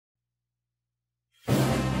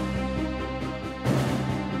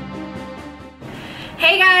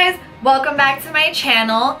Hey guys, welcome back to my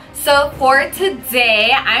channel. So for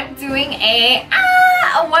today, I'm doing a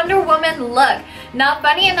Wonder Woman look. Now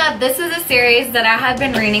funny enough, this is a series that I have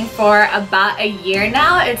been reading for about a year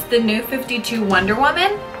now. It's the new 52 Wonder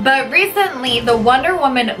Woman. But recently, the Wonder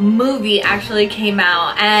Woman movie actually came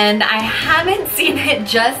out and I haven't seen it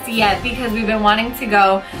just yet because we've been wanting to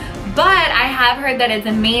go. But I have heard that it's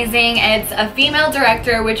amazing. It's a female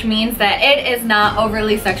director, which means that it is not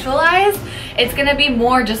overly sexualized. It's gonna be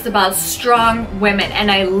more just about strong women,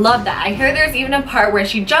 and I love that. I hear there's even a part where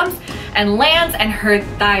she jumps and lands and her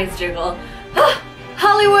thighs jiggle.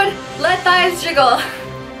 Hollywood, let thighs jiggle.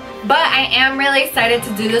 But I am really excited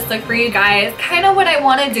to do this look for you guys. Kind of what I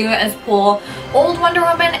want to do is pull old Wonder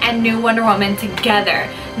Woman and new Wonder Woman together.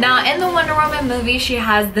 Now in the Wonder Woman movie, she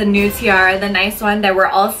has the new tiara, the nice one that we're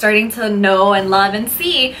all starting to know and love and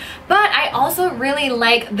see. But I also really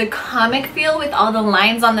like the comic feel with all the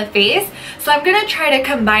lines on the face. So I'm gonna try to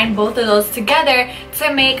combine both of those together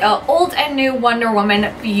to make an old and new Wonder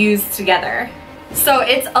Woman fused together. So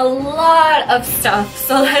it's a lot of stuff,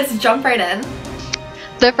 so let's jump right in.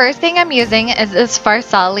 The first thing I'm using is this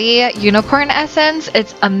Farsali Unicorn Essence.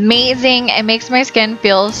 It's amazing. It makes my skin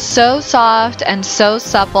feel so soft and so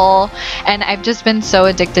supple, and I've just been so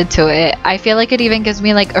addicted to it. I feel like it even gives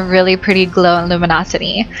me like a really pretty glow and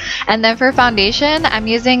luminosity. And then for foundation, I'm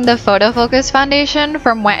using the Photo Focus foundation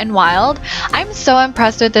from Wet n Wild. I'm so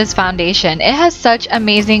impressed with this foundation. It has such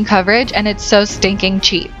amazing coverage and it's so stinking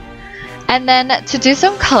cheap. And then to do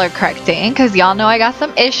some color correcting, because y'all know I got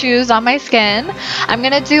some issues on my skin, I'm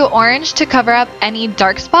going to do orange to cover up any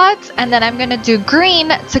dark spots, and then I'm going to do green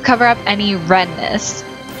to cover up any redness.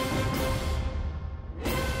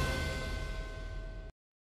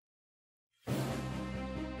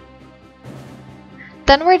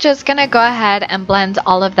 Then we're just going to go ahead and blend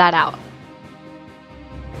all of that out.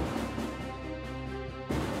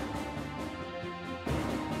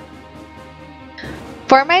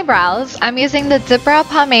 For my brows, I'm using the Dipbrow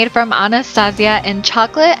pomade from Anastasia in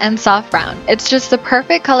chocolate and soft brown. It's just the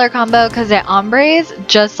perfect color combo because it ombres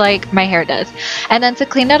just like my hair does. And then to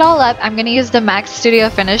clean it all up, I'm going to use the MAC Studio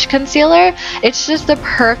Finish Concealer. It's just the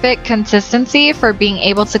perfect consistency for being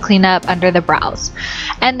able to clean up under the brows.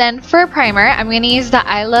 And then for primer, I'm going to use the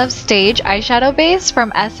I Love Stage eyeshadow base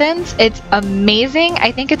from Essence. It's amazing.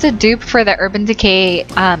 I think it's a dupe for the Urban Decay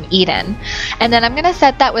Eden. And then I'm going to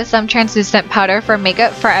set that with some translucent powder for Makeup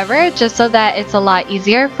Forever, just so that it's a lot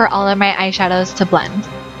easier for all of my eyeshadows to blend.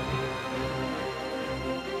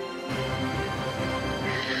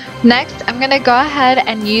 Next, I'm going to go ahead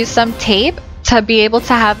and use some tape to be able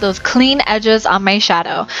to have those clean edges on my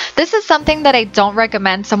shadow. This is something that I don't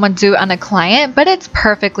recommend someone do on a client, but it's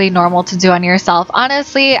perfectly normal to do on yourself.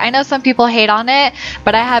 Honestly, I know some people hate on it,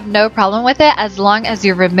 but I have no problem with it as long as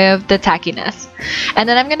you remove the tackiness. And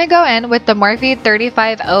then I'm going to go in with the Morphe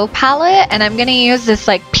 35O palette, and I'm going to use this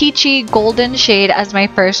like peachy golden shade as my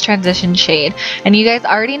first transition shade. And you guys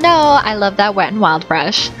already know I love that Wet n Wild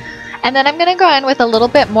brush. And then I'm going to go in with a little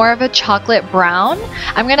bit more of a chocolate brown.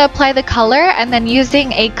 I'm going to apply the color, and then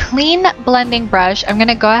using a clean blending brush, I'm going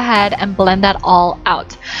to go ahead and blend that all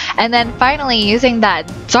out. And then finally, using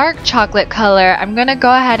that dark chocolate color, I'm going to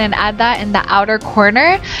go ahead and add that in the outer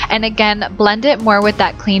corner, and again, blend it more with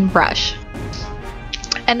that clean brush.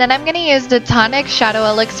 And then I'm going to use the Tonic Shadow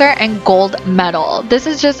Elixir and Gold Metal. This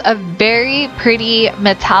is just a very pretty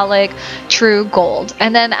metallic true gold.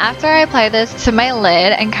 And then after I apply this to my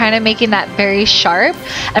lid and kind of making that very sharp,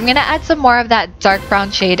 I'm going to add some more of that dark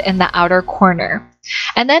brown shade in the outer corner.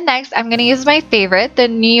 And then next, I'm going to use my favorite, the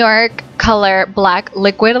NYX Color Black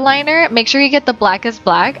Liquid Liner. Make sure you get the blackest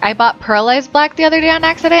black. I bought pearlized black the other day on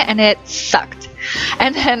accident and it sucked.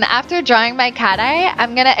 And then after drawing my cat eye,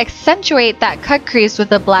 I'm going to accentuate that cut crease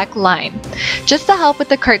with a black line, just to help with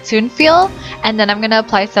the cartoon feel, and then I'm going to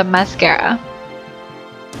apply some mascara.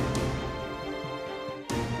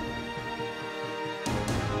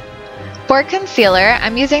 For concealer,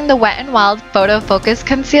 I'm using the Wet n Wild Photo Focus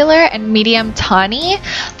Concealer in Medium Tawny.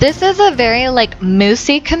 This is a very like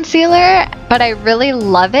moussey concealer, but I really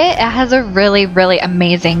love it. It has a really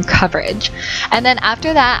amazing coverage. And then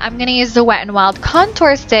after that, I'm going to use the Wet n Wild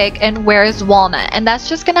Contour Stick in Where's Walnut. And that's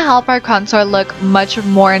just going to help our contour look much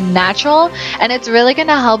more natural, and it's really going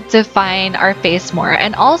to help define our face more.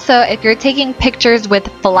 And also, if you're taking pictures with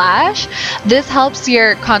flash, this helps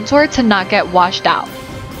your contour to not get washed out.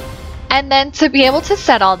 And then to be able to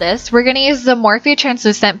set all this, we're going to use the Morphe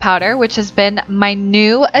Translucent powder, which has been my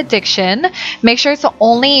new addiction. Make sure to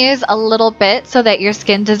only use a little bit so that your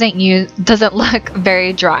skin doesn't look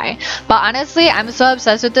very dry. But honestly, I'm so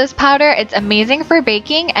obsessed with this powder. It's amazing for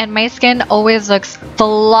baking and my skin always looks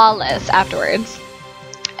flawless afterwards.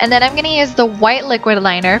 And then I'm going to use the white liquid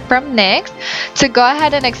liner from NYX to go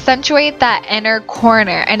ahead and accentuate that inner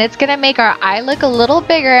corner. And it's going to make our eye look a little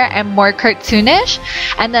bigger and more cartoonish.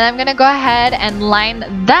 And then I'm going to go ahead and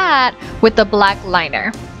line that with the black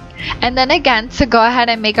liner. And then again, to go ahead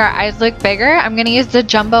and make our eyes look bigger, I'm going to use the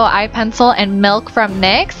Jumbo eye pencil and Milk from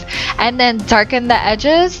NYX, and then darken the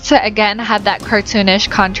edges to again have that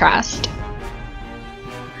cartoonish contrast.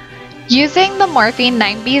 Using the Morphe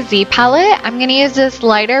 9BZ palette, I'm going to use this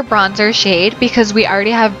lighter bronzer shade because we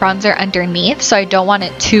already have bronzer underneath, so I don't want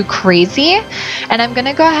it too crazy. And I'm going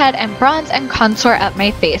to go ahead and bronze and contour up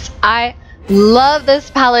my face. I love this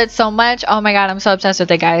palette so much. Oh my god, I'm so obsessed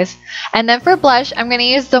with it, guys. And then for blush, I'm going to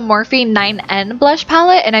use the Morphe 9N blush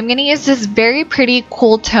palette, and I'm going to use this very pretty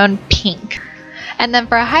cool tone pink. And then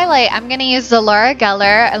for highlight, I'm going to use the Laura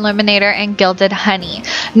Geller Illuminator and Gilded Honey.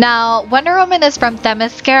 Now, Wonder Woman is from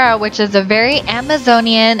Themyscira, which is a very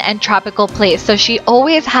Amazonian and tropical place. So she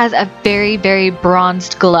always has a very, very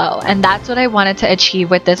bronzed glow. And that's what I wanted to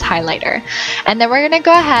achieve with this highlighter. And then we're going to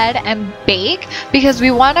go ahead and bake because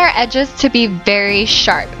we want our edges to be very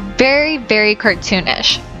sharp. Very, very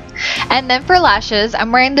cartoonish. And then for lashes,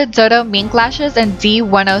 I'm wearing the Dodo Mink lashes in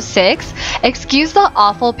D106. Excuse the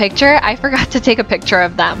awful picture, I forgot to take a picture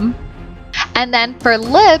of them. And then for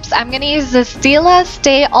lips, I'm going to use the Stila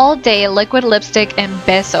Stay All Day liquid lipstick in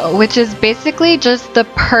Beso, which is basically just the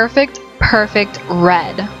perfect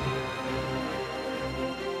red.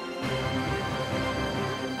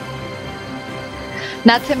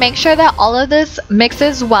 Now, to make sure that all of this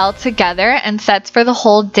mixes well together and sets for the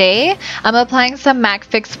whole day, I'm applying some MAC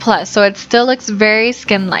Fix Plus so it still looks very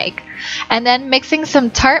skin-like. And then mixing some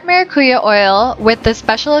Tarte Maracuja oil with the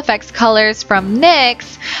special effects colors from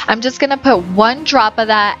NYX, I'm just going to put 1 drop of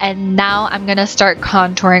that, and now I'm going to start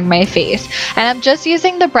contouring my face. And I'm just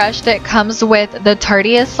using the brush that comes with the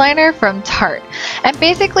Tarteist liner from Tarte. And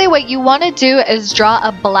basically what you want to do is draw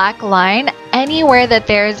a black line anywhere that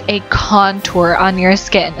there's a contour on your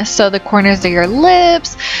skin. So the corners of your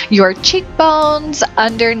lips, your cheekbones,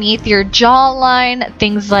 underneath your jawline,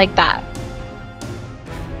 things like that.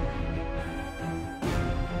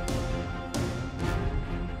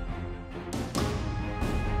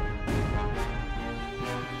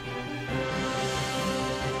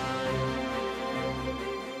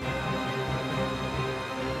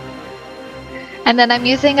 And then I'm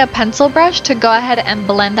using a pencil brush to go ahead and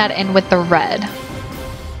blend that in with the red.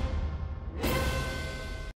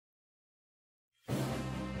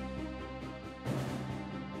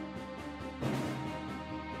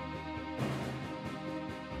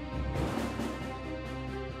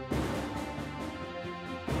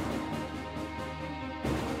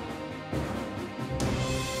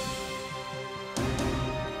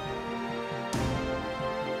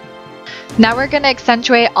 Now we're going to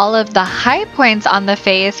accentuate all of the high points on the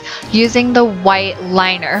face using the white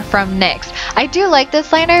liner from NYX. I do like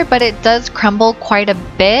this liner, but it does crumble quite a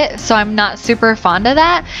bit, so I'm not super fond of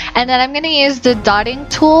that. And then I'm going to use the dotting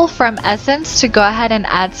tool from Essence to go ahead and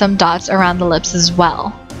add some dots around the lips as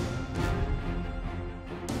well.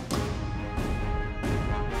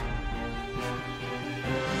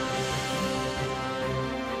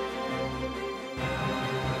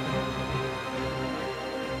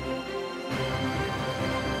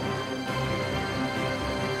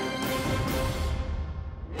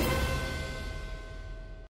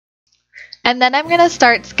 And then I'm going to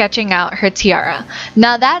start sketching out her tiara.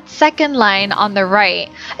 Now that second line on the right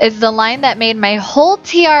is the line that made my whole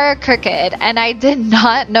tiara crooked, and I did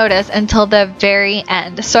not notice until the very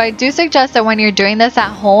end. So I do suggest that when you're doing this at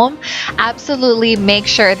home, absolutely make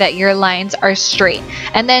sure that your lines are straight.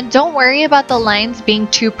 And then don't worry about the lines being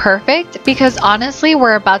too perfect, because honestly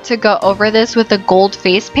we're about to go over this with a gold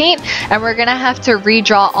face paint and we're going to have to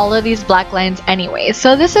redraw all of these black lines anyway.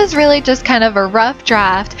 So this is really just kind of a rough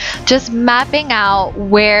draft, just mapping out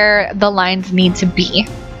where the lines need to be.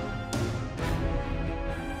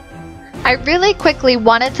 I really quickly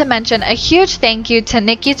wanted to mention a huge thank you to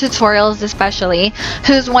Nikki Tutorials especially,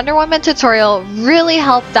 whose Wonder Woman tutorial really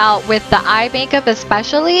helped out with the eye makeup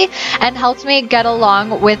especially, and helped me get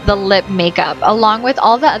along with the lip makeup, along with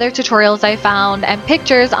all the other tutorials I found and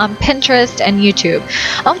pictures on Pinterest and YouTube.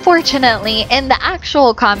 Unfortunately, in the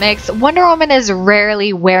actual comics, Wonder Woman is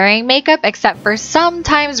rarely wearing makeup except for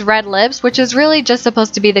sometimes red lips, which is really just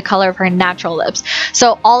supposed to be the color of her natural lips.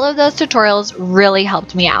 So all of those tutorials really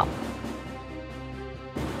helped me out.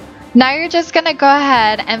 Now you're just going to go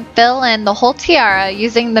ahead and fill in the whole tiara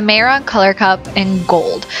using the Mehron Color Cup in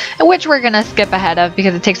gold, which we're going to skip ahead of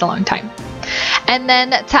because it takes a long time. And then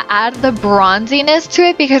to add the bronziness to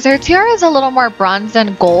it, because her tiara is a little more bronze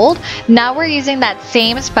than gold, now we're using that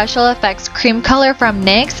same Special Effects cream color from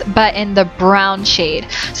NYX, but in the brown shade.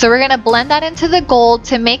 So we're going to blend that into the gold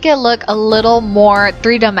to make it look a little more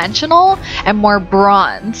three-dimensional and more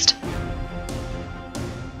bronzed.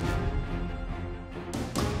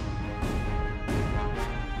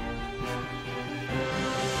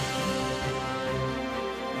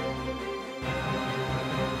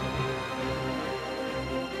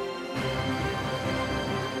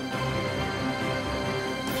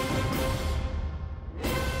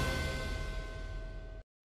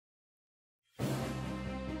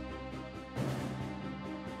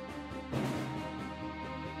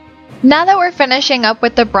 Now that we're finishing up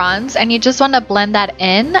with the bronze and you just want to blend that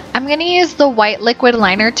in, I'm going to use the white liquid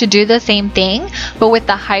liner to do the same thing, but with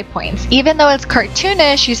the high points. Even though it's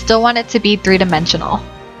cartoonish, you still want it to be three-dimensional.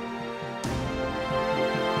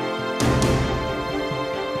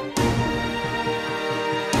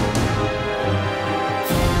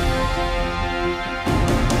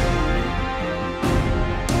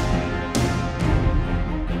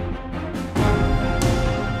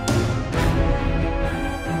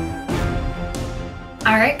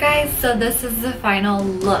 Alright guys, so this is the final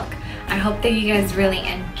look. I hope that you guys really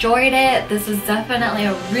enjoyed it. This was definitely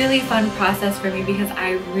a really fun process for me because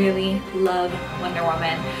I really love Wonder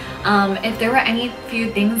Woman. If there were any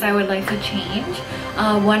few things I would like to change,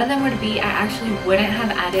 one of them would be I actually wouldn't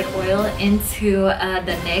have added oil into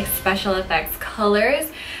the NYX Special Effects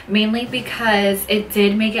colors, mainly because it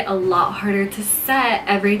did make it a lot harder to set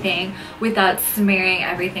everything without smearing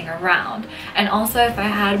everything around. And also, if I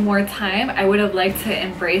had more time, I would have liked to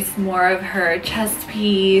embrace more of her chest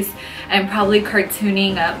piece and probably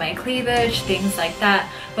cartooning up my cleavage, things like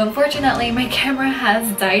that. But unfortunately, my camera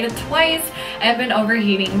has died twice. I've been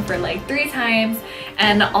overheating for like 3 times,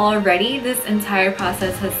 and already this entire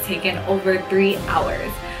process has taken over 3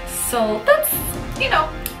 hours. So that's, you know,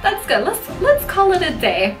 that's good. Let's call it a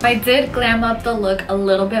day. I did glam up the look a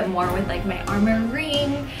little bit more with like my armor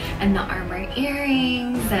ring and the armor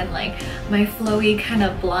earrings and like my flowy kind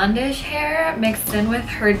of blondish hair mixed in with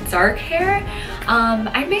her dark hair.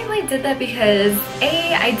 I mainly did that because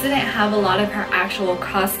A, I didn't have a lot of her actual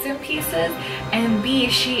costume pieces, and B,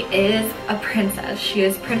 she is a princess. She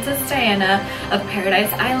is Princess Diana of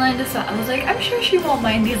Paradise Island, so I was like, I'm sure she won't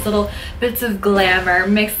mind these little bits of glamour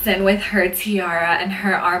mixed in with her tiara and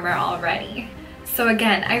her armor already. So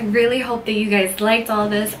again, I really hope that you guys liked all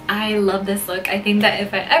this. I love this look. I think that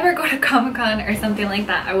if I ever go to Comic-Con or something like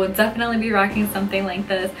that, I will definitely be rocking something like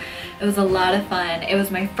this. It was a lot of fun. It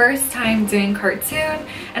was my first time doing cartoon,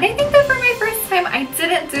 and I think that for my first time, I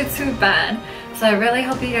didn't do too bad. So I really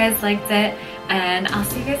hope you guys liked it, and I'll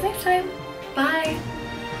see you guys next time. Bye!